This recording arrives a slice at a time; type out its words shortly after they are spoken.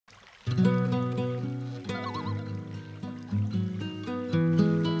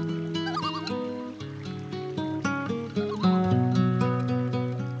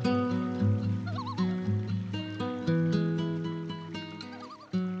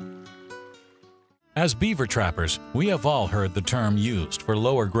As beaver trappers, we have all heard the term used for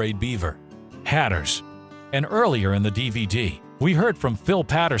lower-grade beaver, hatters. And earlier in the DVD, we heard from Phil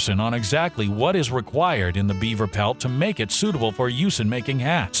Patterson on exactly what is required in the beaver pelt to make it suitable for use in making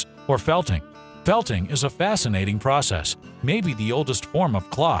hats, or felting. Felting is a fascinating process, maybe the oldest form of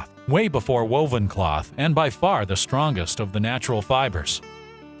cloth, way before woven cloth, and by far the strongest of the natural fibers.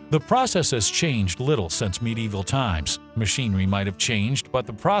 The process has changed little since medieval times. Machinery might have changed, but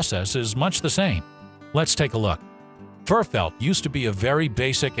the process is much the same. Let's take a look. Fur felt used to be a very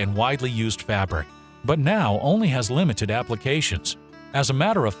basic and widely used fabric, but now only has limited applications. As a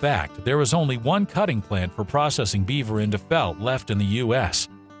matter of fact, there is only one cutting plant for processing beaver into felt left in the U.S.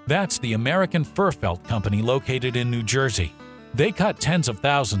 That's the American Fur Felt Company located in New Jersey. They cut tens of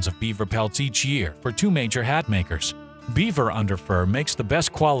thousands of beaver pelts each year for two major hat makers. Beaver underfur makes the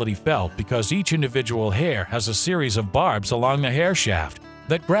best quality felt because each individual hair has a series of barbs along the hair shaft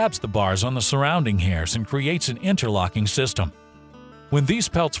that grabs the bars on the surrounding hairs and creates an interlocking system. When these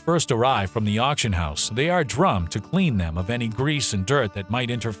pelts first arrive from the auction house, they are drummed to clean them of any grease and dirt that might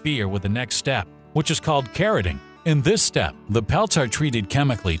interfere with the next step, which is called carroting. In this step, the pelts are treated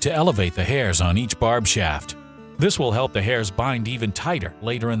chemically to elevate the hairs on each barb shaft. This will help the hairs bind even tighter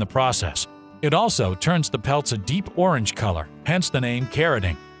later in the process. It also turns the pelts a deep orange color, hence the name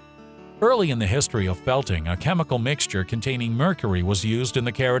carroting. Early in the history of felting, a chemical mixture containing mercury was used in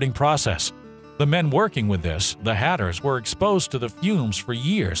the carroting process. The men working with this, the hatters, were exposed to the fumes for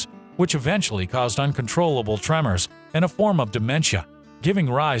years, which eventually caused uncontrollable tremors and a form of dementia, giving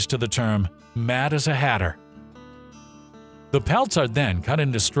rise to the term "mad as a hatter." The pelts are then cut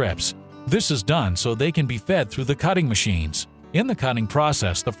into strips. This is done so they can be fed through the cutting machines. In the cutting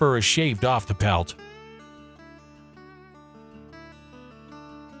process, the fur is shaved off the pelt.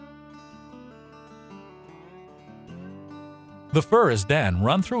 The fur is then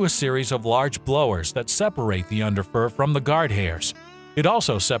run through a series of large blowers that separate the underfur from the guard hairs. It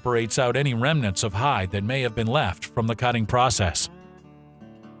also separates out any remnants of hide that may have been left from the cutting process.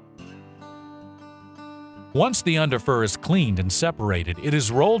 Once the underfur is cleaned and separated, it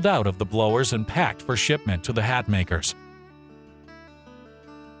is rolled out of the blowers and packed for shipment to the hat makers.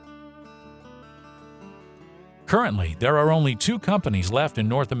 Currently, there are only two companies left in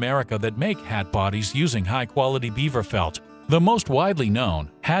North America that make hat bodies using high-quality beaver felt. The most widely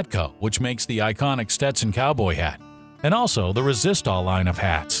known, Hatco, which makes the iconic Stetson cowboy hat, and also the Resistol line of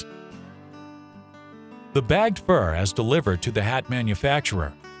hats. The bagged fur, as delivered to the hat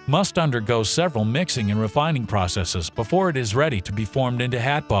manufacturer, must undergo several mixing and refining processes before it is ready to be formed into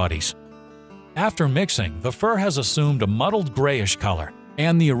hat bodies. After mixing, the fur has assumed a mottled grayish color,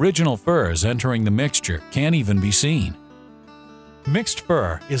 and the original furs entering the mixture can't even be seen. Mixed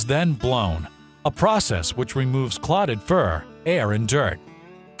fur is then blown, a process which removes clotted fur, air, and dirt.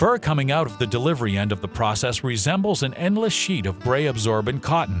 Fur coming out of the delivery end of the process resembles an endless sheet of gray absorbent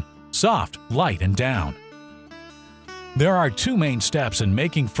cotton, soft, light, and down. There are two main steps in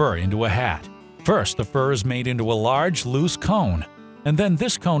making fur into a hat. First, the fur is made into a large, loose cone, and then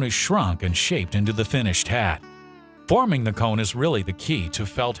this cone is shrunk and shaped into the finished hat. Forming the cone is really the key to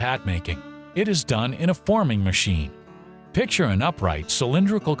felt hat making. It is done in a forming machine. Picture an upright,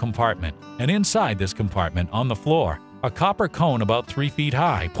 cylindrical compartment, and inside this compartment, on the floor, a copper cone about 3 feet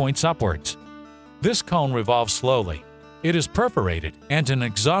high points upwards. This cone revolves slowly. It is perforated, and an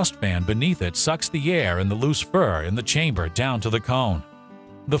exhaust fan beneath it sucks the air and the loose fur in the chamber down to the cone.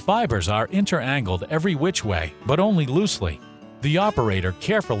 The fibers are interangled every which way, but only loosely. The operator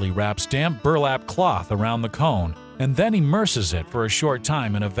carefully wraps damp burlap cloth around the cone and then immerses it for a short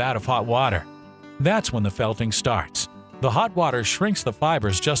time in a vat of hot water. That's when the felting starts. The hot water shrinks the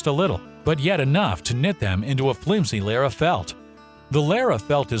fibers just a little, but yet enough to knit them into a flimsy layer of felt. The layer of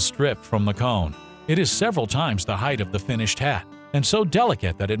felt is stripped from the cone. It is several times the height of the finished hat, and so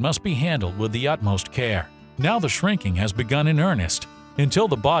delicate that it must be handled with the utmost care. Now the shrinking has begun in earnest, until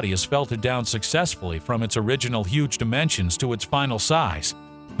the body is felted down successfully from its original huge dimensions to its final size.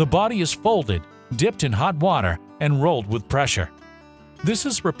 The body is folded, dipped in hot water, and rolled with pressure. This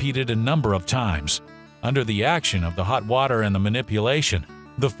is repeated a number of times. Under the action of the hot water and the manipulation,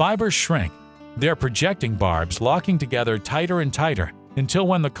 the fibers shrink, their projecting barbs locking together tighter and tighter until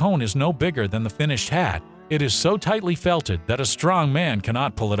when the cone is no bigger than the finished hat, it is so tightly felted that a strong man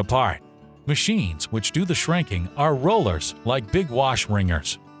cannot pull it apart. Machines which do the shrinking are rollers like big wash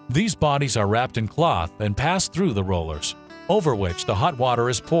wringers. These bodies are wrapped in cloth and pass through the rollers, over which the hot water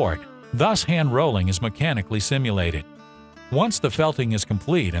is poured. Thus, hand rolling is mechanically simulated. Once the felting is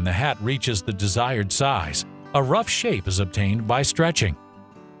complete and the hat reaches the desired size, a rough shape is obtained by stretching.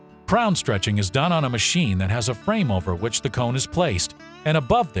 Crown stretching is done on a machine that has a frame over which the cone is placed, and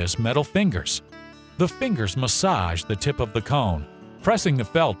above this metal fingers. The fingers massage the tip of the cone, pressing the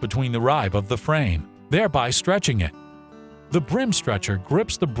felt between the ribe of the frame, thereby stretching it. The brim stretcher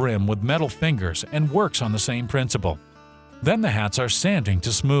grips the brim with metal fingers and works on the same principle. Then the hats are sanding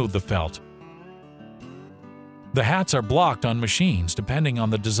to smooth the felt. The hats are blocked on machines depending on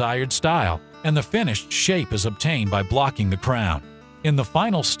the desired style, and the finished shape is obtained by blocking the crown. In the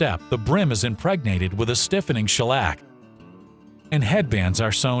final step, the brim is impregnated with a stiffening shellac, and headbands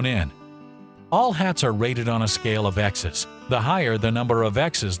are sewn in. All hats are rated on a scale of X's. The higher the number of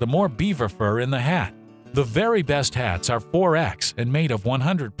X's, the more beaver fur in the hat. The very best hats are 4X and made of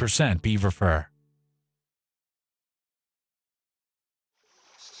 100% beaver fur.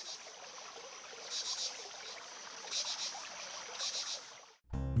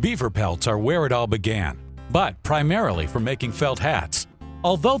 Beaver pelts are where it all began, but primarily for making felt hats.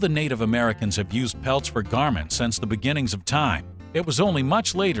 Although the Native Americans have used pelts for garments since the beginnings of time, it was only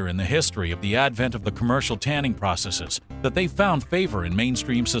much later in the history of the advent of the commercial tanning processes that they found favor in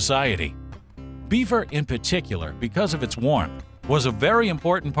mainstream society. Beaver, in particular, because of its warmth, was a very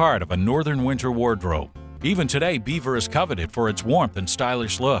important part of a northern winter wardrobe. Even today, beaver is coveted for its warmth and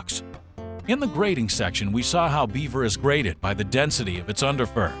stylish looks. In the grading section, we saw how beaver is graded by the density of its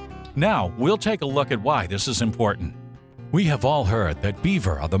underfur. Now, we'll take a look at why this is important. We have all heard that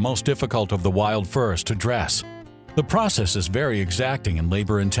beaver are the most difficult of the wild furs to dress. The process is very exacting and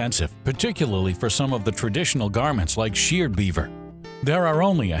labor-intensive, particularly for some of the traditional garments like sheared beaver. There are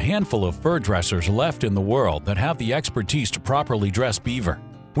only a handful of fur dressers left in the world that have the expertise to properly dress beaver.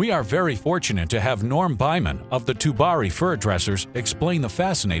 We are very fortunate to have Norm Byman of the Tubari Fur Dressers explain the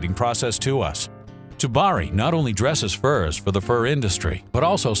fascinating process to us. Tubari not only dresses furs for the fur industry, but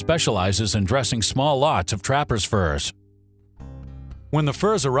also specializes in dressing small lots of trappers' furs. When the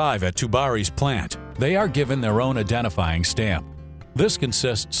furs arrive at Tubari's plant, they are given their own identifying stamp. This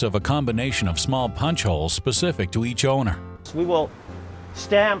consists of a combination of small punch holes specific to each owner. We will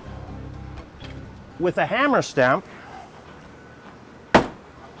stamp with a hammer stamp,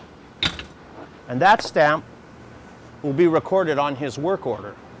 and that stamp will be recorded on his work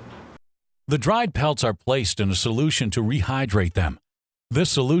order. The dried pelts are placed in a solution to rehydrate them. This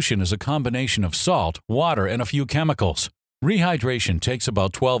solution is a combination of salt, water, and a few chemicals. Rehydration takes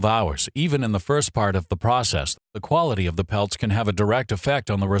about 12 hours. Even in the first part of the process, the quality of the pelts can have a direct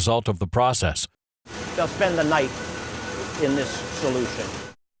effect on the result of the process. They'll spend the night in this solution.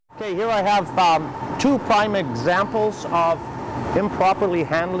 Okay, here I have two prime examples of improperly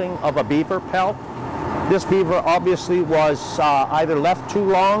handling of a beaver pelt. This beaver obviously was either left too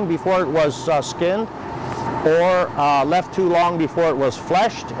long before it was skinned, or left too long before it was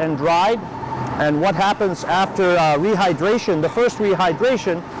fleshed and dried. And what happens after rehydration, the first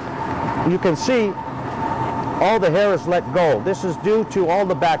rehydration, you can see all the hair is let go. This is due to all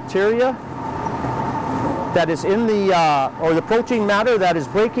the bacteria that is in the, or the protein matter that is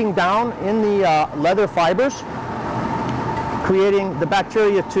breaking down in the leather fibers, creating the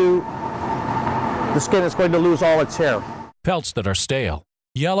bacteria to the skin is going to lose all its hair. Pelts that are stale,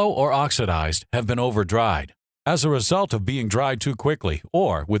 yellow, or oxidized have been over-dried. As a result of being dried too quickly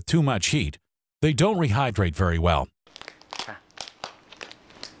or with too much heat, they don't rehydrate very well.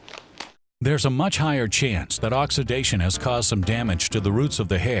 There's a much higher chance that oxidation has caused some damage to the roots of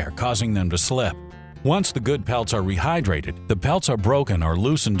the hair, causing them to slip. Once the good pelts are rehydrated, the pelts are broken or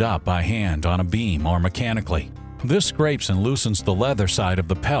loosened up by hand on a beam or mechanically. This scrapes and loosens the leather side of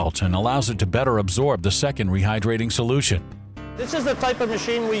the pelt and allows it to better absorb the second rehydrating solution. This is the type of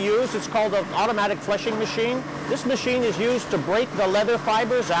machine we use. It's called an automatic fleshing machine. This machine is used to break the leather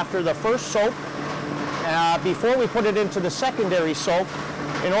fibers after the first soak before we put it into the secondary soak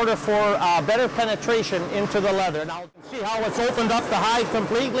in order for better penetration into the leather. Now you can see how it's opened up the hide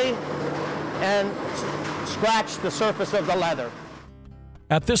completely and scratched the surface of the leather.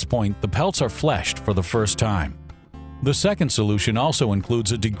 At this point, the pelts are fleshed for the first time. The second solution also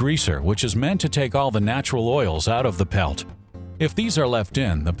includes a degreaser, which is meant to take all the natural oils out of the pelt. If these are left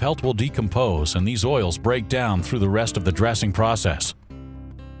in, the pelt will decompose and these oils break down through the rest of the dressing process.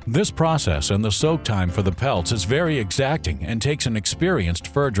 This process and the soak time for the pelts is very exacting and takes an experienced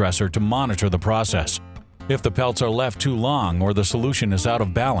fur dresser to monitor the process. If the pelts are left too long or the solution is out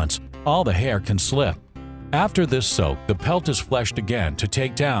of balance, all the hair can slip. After this soak, the pelt is fleshed again to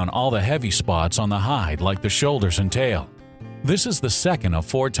take down all the heavy spots on the hide like the shoulders and tail. This is the second of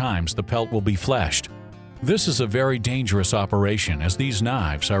 4 times the pelt will be fleshed. This is a very dangerous operation as these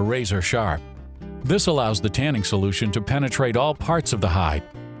knives are razor sharp. This allows the tanning solution to penetrate all parts of the hide.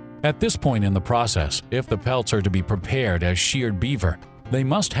 At this point in the process, if the pelts are to be prepared as sheared beaver, they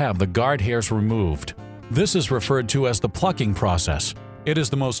must have the guard hairs removed. This is referred to as the plucking process. It is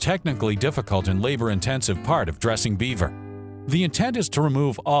the most technically difficult and labor-intensive part of dressing beaver. The intent is to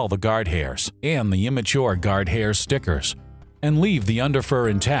remove all the guard hairs and the immature guard hair stickers, and leave the underfur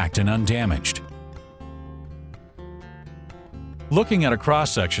intact and undamaged. Looking at a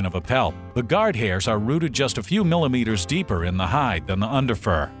cross-section of a pelt, the guard hairs are rooted just a few millimeters deeper in the hide than the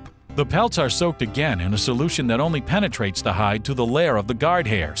underfur. The pelts are soaked again in a solution that only penetrates the hide to the layer of the guard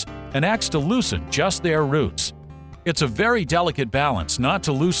hairs and acts to loosen just their roots. It's a very delicate balance not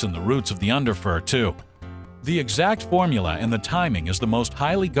to loosen the roots of the underfur too. The exact formula and the timing is the most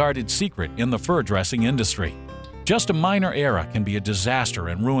highly guarded secret in the fur dressing industry. Just a minor error can be a disaster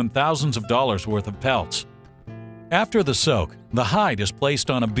and ruin thousands of dollars worth of pelts. After the soak, the hide is placed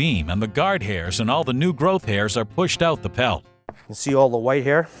on a beam and the guard hairs and all the new growth hairs are pushed out the pelt. You can see all the white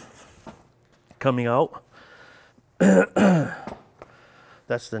hair coming out. That's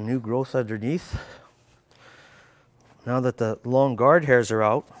the new growth underneath. Now that the long guard hairs are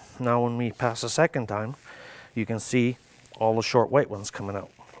out, now when we pass a second time, you can see all the short white ones coming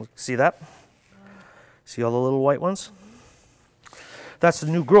out. See that? See all the little white ones? That's the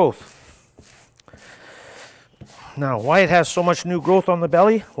new growth. Now, why it has so much new growth on the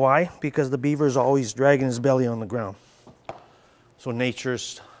belly? Why? Because the beaver is always dragging his belly on the ground. So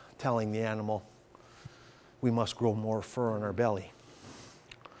nature's telling the animal, we must grow more fur on our belly.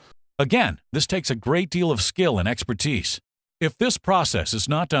 Again, this takes a great deal of skill and expertise. If this process is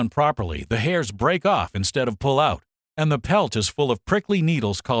not done properly, the hairs break off instead of pull out, and the pelt is full of prickly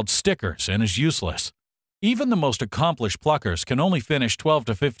needles called stickers and is useless. Even the most accomplished pluckers can only finish 12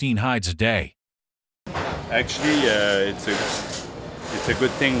 to 15 hides a day. Actually, it's a good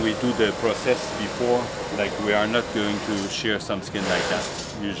thing we do the process before. Like, we are not going to shear some skin like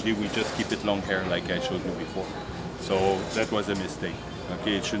that. Usually we just keep it long hair like I showed you before. So that was a mistake.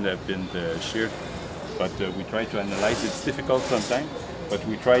 Okay, it shouldn't have been sheared, but we try to analyze. It's difficult sometimes, but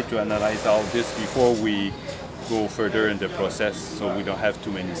we try to analyze all this before we go further in the process, so we don't have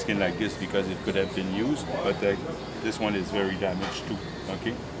too many skin like this because it could have been used, but this one is very damaged too.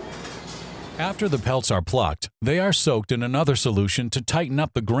 Okay. After the pelts are plucked, they are soaked in another solution to tighten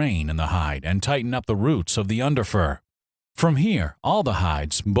up the grain in the hide and tighten up the roots of the underfur. From here, all the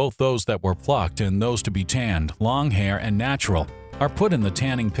hides, both those that were plucked and those to be tanned, long hair and natural, are put in the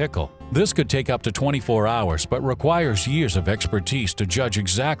tanning pickle. This could take up to 24 hours but requires years of expertise to judge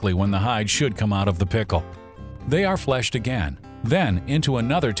exactly when the hide should come out of the pickle. They are fleshed again, then into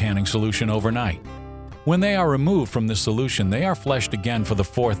another tanning solution overnight. When they are removed from this solution, they are fleshed again for the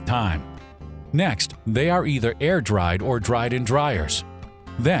fourth time. Next, they are either air-dried or dried in dryers,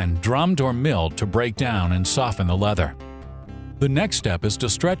 then drummed or milled to break down and soften the leather. The next step is to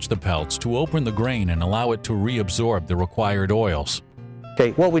stretch the pelts to open the grain and allow it to reabsorb the required oils.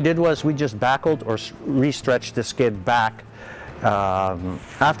 Okay, what we did was we just backled or re-stretched the skin back.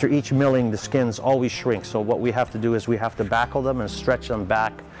 After each milling, the skins always shrink, so what we have to do is we have to backle them and stretch them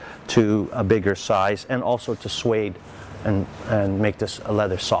back to a bigger size and also to suede and make this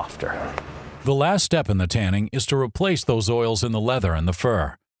leather softer. The last step in the tanning is to replace those oils in the leather and the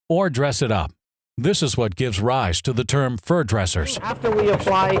fur, or dress it up. This is what gives rise to the term fur dressers. After we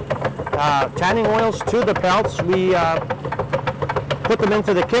apply tanning oils to the pelts, we put them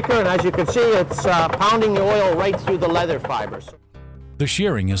into the kicker, and as you can see, it's pounding the oil right through the leather fibers. The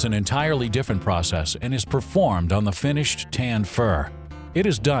shearing is an entirely different process and is performed on the finished tanned fur. It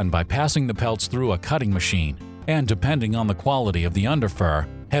is done by passing the pelts through a cutting machine, and depending on the quality of the underfur,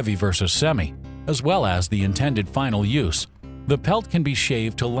 heavy versus semi, as well as the intended final use, the pelt can be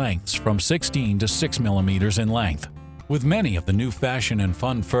shaved to lengths from 16 to 6 millimeters in length. With many of the new fashion and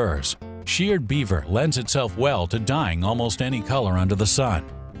fun furs, sheared beaver lends itself well to dyeing almost any color under the sun.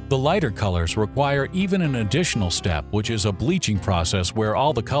 The lighter colors require even an additional step, which is a bleaching process where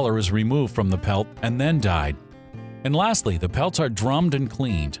all the color is removed from the pelt and then dyed. And lastly, the pelts are drummed and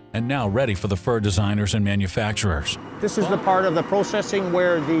cleaned and now ready for the fur designers and manufacturers. This is the part of the processing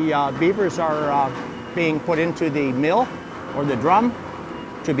where the beavers are being put into the mill or the drum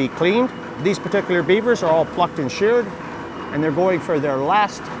to be cleaned. These particular beavers are all plucked and sheared, and they're going for their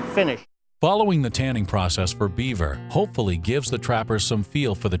last finish. Following the tanning process for beaver hopefully gives the trappers some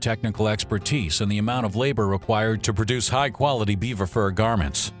feel for the technical expertise and the amount of labor required to produce high-quality beaver fur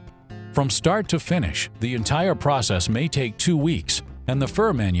garments. From start to finish, the entire process may take 2 weeks, and the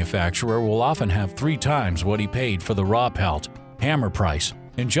fur manufacturer will often have 3 times what he paid for the raw pelt, hammer price,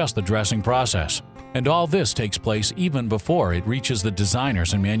 in just the dressing process. And all this takes place even before it reaches the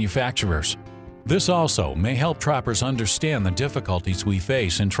designers and manufacturers. This also may help trappers understand the difficulties we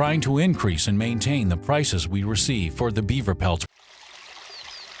face in trying to increase and maintain the prices we receive for the beaver pelts.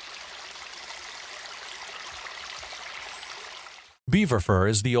 Beaver fur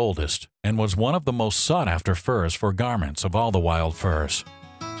is the oldest and was one of the most sought-after furs for garments of all the wild furs.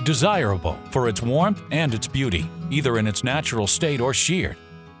 Desirable for its warmth and its beauty, either in its natural state or sheared.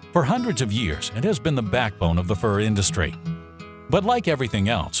 For hundreds of years, it has been the backbone of the fur industry. But like everything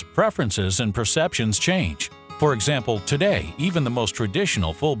else, preferences and perceptions change. For example, today, even the most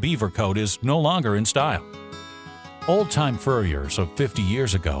traditional full beaver coat is no longer in style. Old-time furriers of 50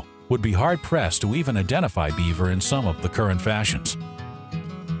 years ago would be hard-pressed to even identify beaver in some of the current fashions.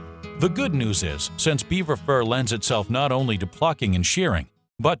 The good news is, since beaver fur lends itself not only to plucking and shearing,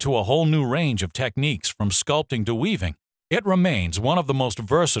 but to a whole new range of techniques from sculpting to weaving, it remains one of the most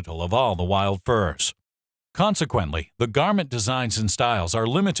versatile of all the wild furs. Consequently, the garment designs and styles are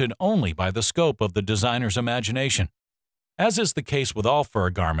limited only by the scope of the designer's imagination. As is the case with all fur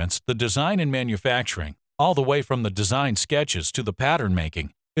garments, the design and manufacturing, all the way from the design sketches to the pattern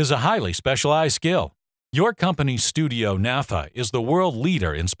making, is a highly specialized skill. Your company's studio, NAFA, is the world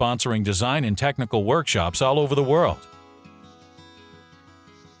leader in sponsoring design and technical workshops all over the world.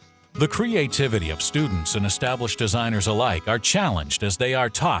 The creativity of students and established designers alike are challenged as they are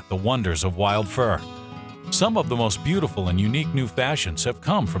taught the wonders of wild fur. Some of the most beautiful and unique new fashions have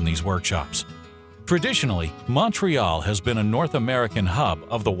come from these workshops. Traditionally, Montreal has been a North American hub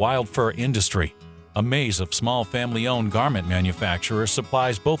of the wild fur industry. A maze of small family-owned garment manufacturers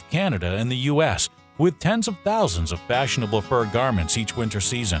supplies both Canada and the U.S. with tens of thousands of fashionable fur garments each winter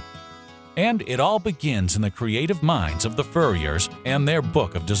season. And it all begins in the creative minds of the furriers and their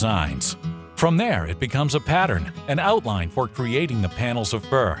book of designs. From there, it becomes a pattern, an outline for creating the panels of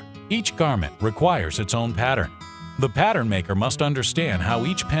fur. Each garment requires its own pattern. The pattern maker must understand how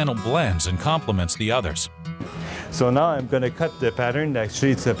each panel blends and complements the others. So now I'm going to cut the pattern.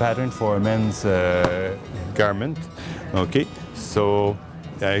 Actually, it's a pattern for a men's garment. Okay, so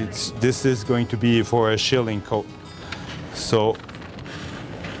this is going to be for a shilling coat. So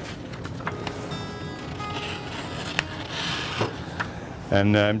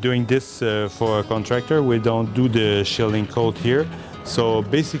and I'm doing this for a contractor. We don't do the shilling coat here. So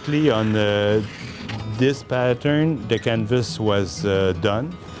basically on this pattern, the canvas was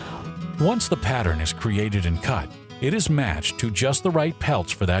done. Once the pattern is created and cut, it is matched to just the right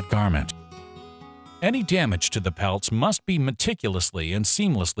pelts for that garment. Any damage to the pelts must be meticulously and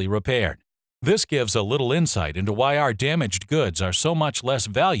seamlessly repaired. This gives a little insight into why our damaged goods are so much less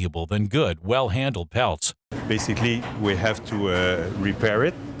valuable than good, well-handled pelts. Basically, we have to repair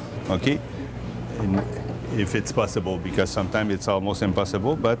it, okay, if it's possible, because sometimes it's almost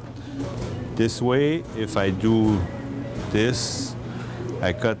impossible. But this way, if I do this,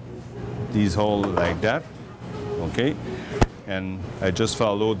 I cut these holes like that, okay, and I just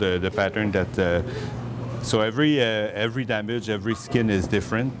follow the pattern that. So every damage, every skin is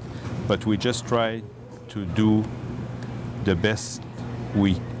different, but we just try to do the best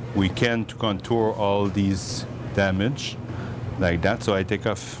we can to contour all these damage like that. So I take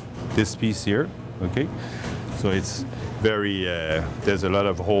off this piece here, okay? So it's very, there's a lot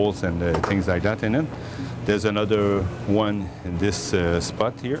of holes and things like that in it. There's another one in this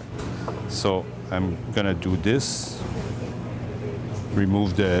spot here. So I'm gonna do this,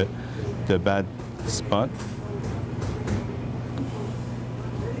 remove the bad spot.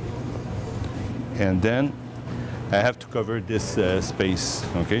 And then I have to cover this space,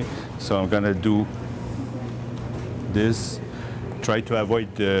 okay? So I'm gonna do this, try to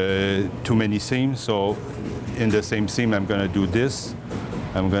avoid too many seams. So in the same seam, I'm gonna do this.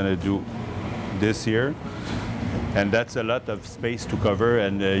 I'm gonna do this here. And that's a lot of space to cover.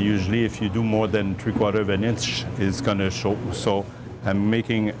 And usually if you do more than 3/4 of an inch, it's gonna show. So I'm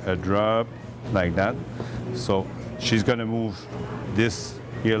making a drop like that. So she's gonna move this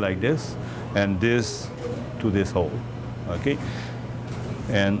here like this, and this to this hole, okay?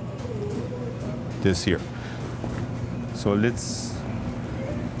 And this here. So let's,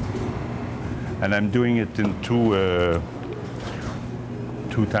 and I'm doing it in two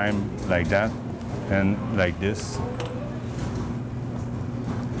times like that, and like this.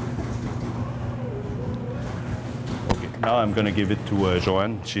 Okay, now I'm gonna give it to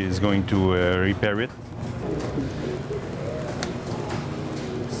Joanne. She is going to repair it.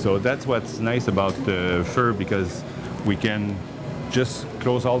 So that's what's nice about the fur, because we can just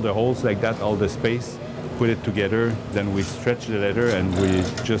close all the holes like that, all the space, put it together, then we stretch the leather and we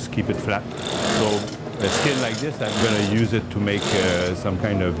just keep it flat. So A skin like this, I'm going to use it to make some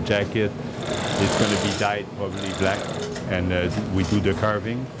kind of jacket. It's going to be dyed probably black, and we do the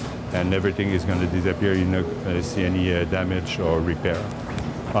carving, and everything is going to disappear. You're not going to see any damage or repair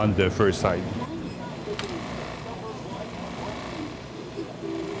on the first side.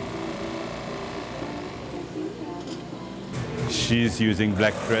 She's using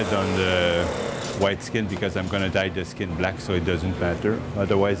black thread on the white skin because I'm going to dye the skin black, so it doesn't matter.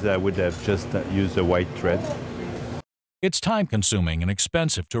 Otherwise, I would have just used the white thread. It's time-consuming and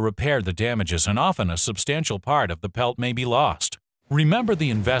expensive to repair the damages, and often a substantial part of the pelt may be lost. Remember, the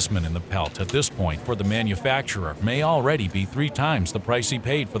investment in the pelt at this point for the manufacturer may already be 3 times the price he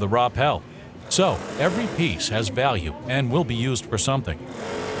paid for the raw pelt. So, every piece has value and will be used for something.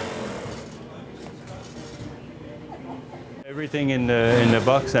 Everything in the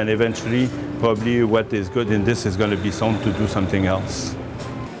box, and eventually probably what is good in this is going to be sold to do something else.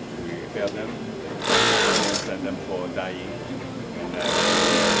 We repair them, send them for dyeing, and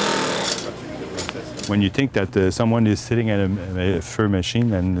the process. When you think that someone is sitting at a fur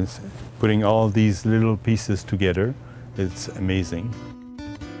machine and is putting all these little pieces together, it's amazing.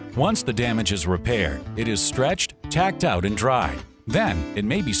 Once the damage is repaired, it is stretched, tacked out, and dried. Then, it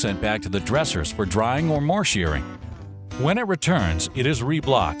may be sent back to the dressers for drying or more shearing. When it returns, it is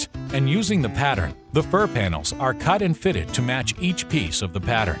reblocked, and using the pattern, the fur panels are cut and fitted to match each piece of the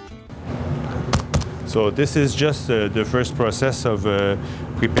pattern. So this is just the first process of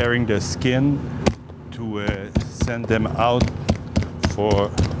preparing the skin to send them out for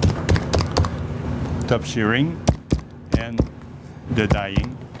top shearing and the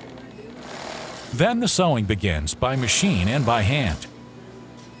dyeing. Then the sewing begins by machine and by hand.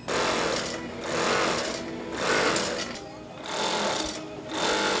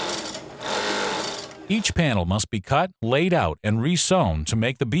 Each panel must be cut, laid out, and re-sewn to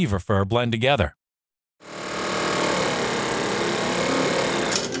make the beaver fur blend together.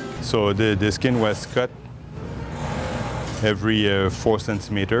 So the skin was cut every 4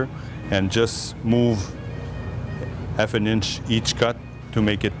 centimeters and just move half an inch each cut to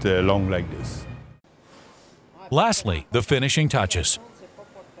make it long like this. Lastly, the finishing touches.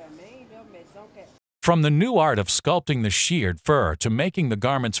 From the new art of sculpting the sheared fur to making the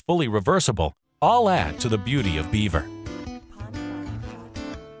garments fully reversible, all add to the beauty of beaver.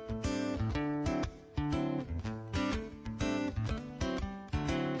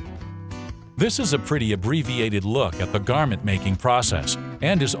 This is a pretty abbreviated look at the garment-making process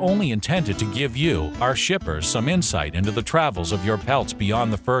and is only intended to give you, our shippers, some insight into the travels of your pelts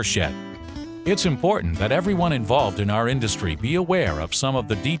beyond the fur shed. It's important that everyone involved in our industry be aware of some of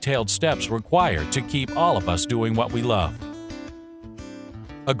the detailed steps required to keep all of us doing what we love.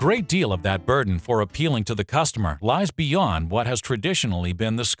 A great deal of that burden for appealing to the customer lies beyond what has traditionally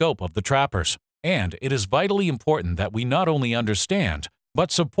been the scope of the trappers, and it is vitally important that we not only understand,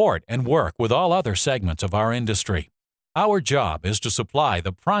 but support and work with all other segments of our industry. Our job is to supply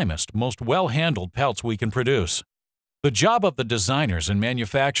the primest, most well-handled pelts we can produce. The job of the designers and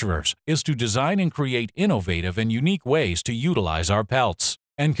manufacturers is to design and create innovative and unique ways to utilize our pelts,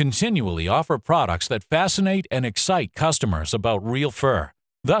 and continually offer products that fascinate and excite customers about real fur,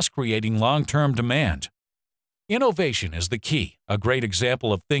 thus creating long-term demand. Innovation is the key. A great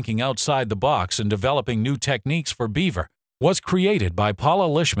example of thinking outside the box and developing new techniques for beaver was created by Paula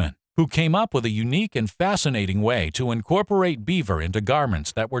Lishman, who came up with a unique and fascinating way to incorporate beaver into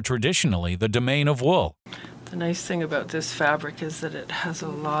garments that were traditionally the domain of wool. The nice thing about this fabric is that it has a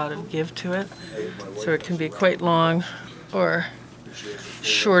lot of give to it, so it can be quite long or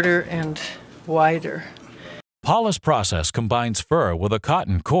shorter and wider. Paula's process combines fur with a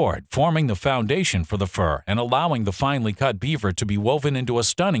cotton cord, forming the foundation for the fur and allowing the finely cut beaver to be woven into a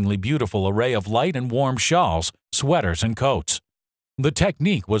stunningly beautiful array of light and warm shawls, sweaters, and coats. The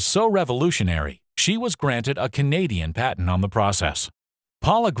technique was so revolutionary, she was granted a Canadian patent on the process.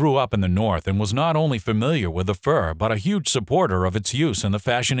 Paula grew up in the North and was not only familiar with the fur, but a huge supporter of its use in the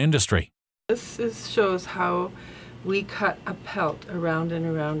fashion industry. This shows how we cut a pelt around and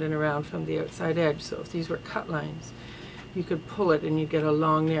around and around from the outside edge. So if these were cut lines, you could pull it and you get a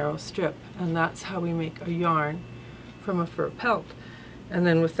long, narrow strip. And that's how we make a yarn from a fur pelt. And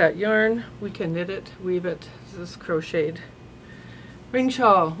then with that yarn, we can knit it, weave it. This is crocheted ring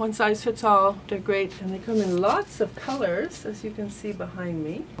shawl, one size fits all. They're great, and they come in lots of colors, as you can see behind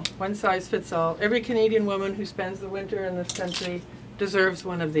me. One size fits all. Every Canadian woman who spends the winter in this country deserves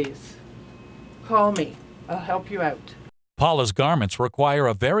one of these. Call me. I'll help you out. Paula's garments require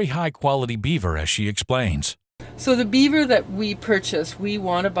a very high-quality beaver, as she explains. So the beaver that we purchase, we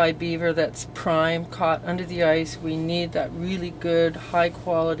want to buy beaver that's prime, caught under the ice. We need that really good, high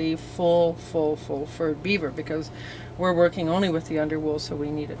quality, full furred beaver because we're working only with the underwool, so we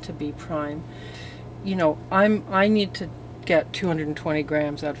need it to be prime. You know, I need to get 220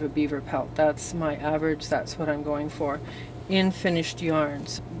 grams out of a beaver pelt. That's my average, that's what I'm going for in finished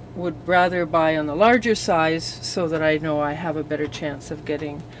yarns. Would rather buy on the larger size so that I know I have a better chance of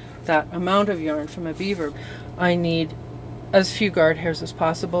getting that amount of yarn from a beaver. I need as few guard hairs as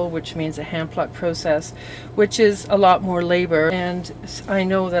possible, which means a hand pluck process, which is a lot more labor, and I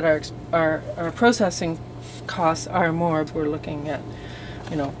know that our processing costs are more. We're looking at,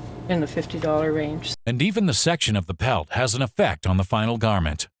 you know, in the $50 range. And even the section of the pelt has an effect on the final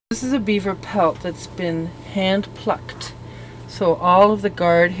garment. This is a beaver pelt that's been hand plucked, so all of the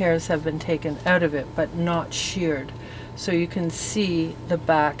guard hairs have been taken out of it but not sheared. So you can see the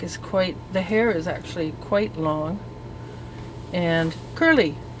back is the hair is actually quite long and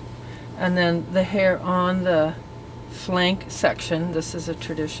curly. And then the hair on the flank section, this is a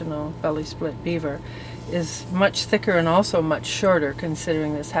traditional belly split beaver, is much thicker and also much shorter,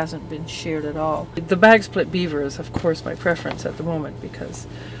 considering this hasn't been sheared at all. The bag split beaver is of course my preference at the moment because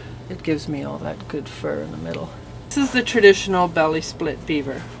it gives me all that good fur in the middle. This is the traditional belly split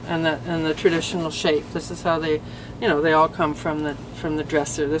beaver, and the traditional shape. This is how they, you know, they all come from the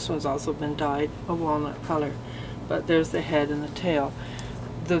dresser. This one's also been dyed a walnut color, but there's the head and the tail.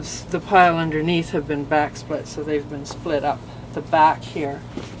 The pile underneath have been back split, so they've been split up the back here,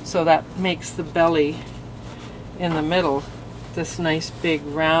 so that makes the belly in the middle this nice big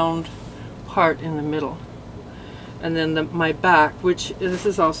round part in the middle. And then my back, which this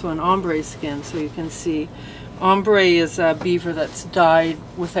is also an ombre skin, so you can see ombre is a beaver that's dyed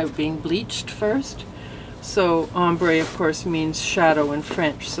without being bleached first. So ombre, of course, means shadow in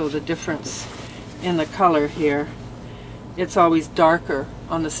French, so the difference in the color here, it's always darker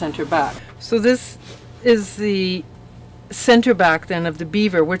on the center back. So this is the center back then of the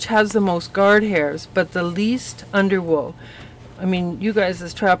beaver, which has the most guard hairs but the least underwool. I mean, you guys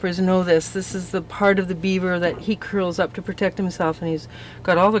as trappers know this. This is the part of the beaver that he curls up to protect himself, and he's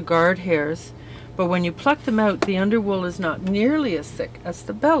got all the guard hairs. But when you pluck them out, the underwool is not nearly as thick as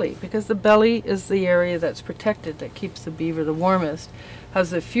the belly, because the belly is the area that's protected, that keeps the beaver the warmest,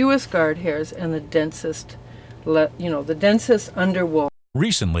 has the fewest guard hairs and the densest, the densest underwool.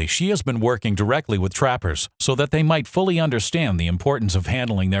 Recently, she has been working directly with trappers so that they might fully understand the importance of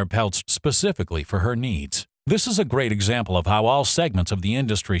handling their pelts specifically for her needs. This is a great example of how all segments of the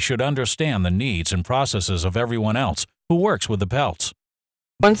industry should understand the needs and processes of everyone else who works with the pelts.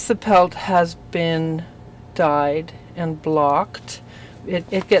 Once the pelt has been dyed and blocked,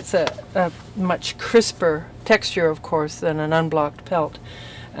 it gets a much crisper texture, of course, than an unblocked pelt.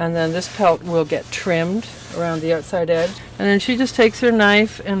 And then this pelt will get trimmed around the outside edge. And then she just takes her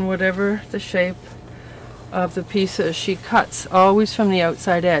knife and whatever the shape of the pieces, she cuts always from the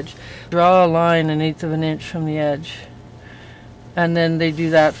outside edge. Draw a line 1/8 of an inch from the edge. And then they do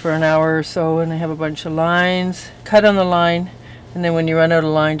that for an hour or so, and they have a bunch of lines. Cut on the line, and then when you run out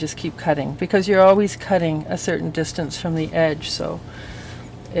of line, just keep cutting, because you're always cutting a certain distance from the edge, so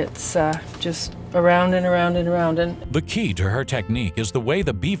it's just around and around and around. And the key to her technique is the way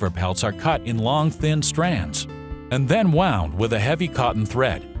the beaver pelts are cut in long, thin strands, and then wound with a heavy cotton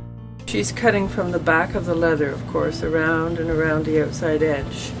thread. She's cutting from the back of the leather, of course, around and around the outside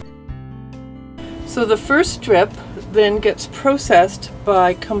edge. So the first strip then gets processed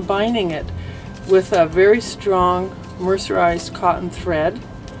by combining it with a very strong mercerized cotton thread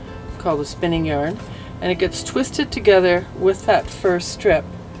called a spinning yarn, and it gets twisted together with that first strip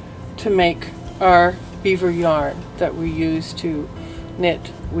to make our beaver yarn that we use to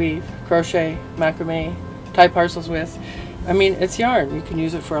knit, weave, crochet, macrame, tie parcels with. I mean, it's yarn. You can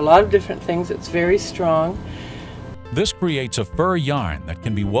use it for a lot of different things. It's very strong. This creates a fur yarn that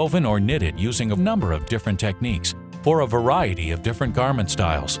can be woven or knitted using a number of different techniques for a variety of different garment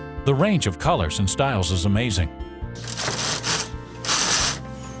styles. The range of colors and styles is amazing.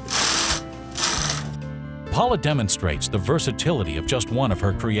 Paula demonstrates the versatility of just one of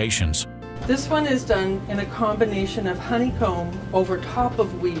her creations. This one is done in a combination of honeycomb over top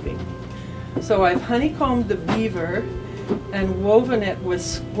of weaving. So I've honeycombed the beaver and woven it with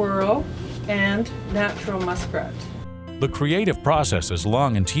squirrel and natural muskrat. The creative process is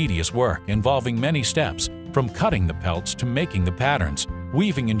long and tedious work involving many steps, from cutting the pelts to making the patterns,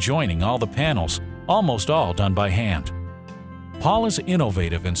 weaving and joining all the panels, almost all done by hand. Paula's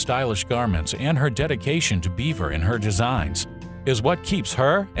innovative and stylish garments and her dedication to beaver in her designs is what keeps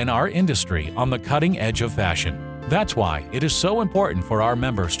her and our industry on the cutting edge of fashion. That's why it is so important for our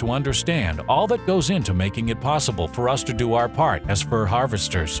members to understand all that goes into making it possible for us to do our part as fur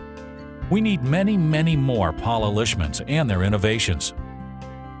harvesters. We need many, many more Paula Lishmans and their innovations.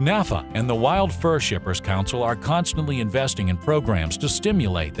 NAFA and the Wild Fur Shippers Council are constantly investing in programs to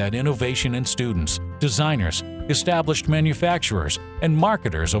stimulate that innovation in students, designers, established manufacturers, and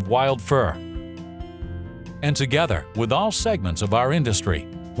marketers of wild fur. And together, with all segments of our industry,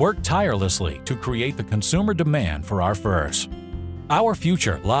 work tirelessly to create the consumer demand for our furs. Our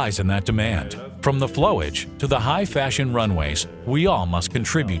future lies in that demand. From the flowage to the high-fashion runways, we all must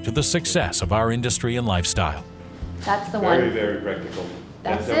contribute to the success of our industry and lifestyle. That's the one. Very, very practical.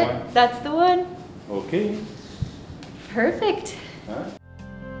 That's the it. one? That's the one. Okay. Perfect. Huh?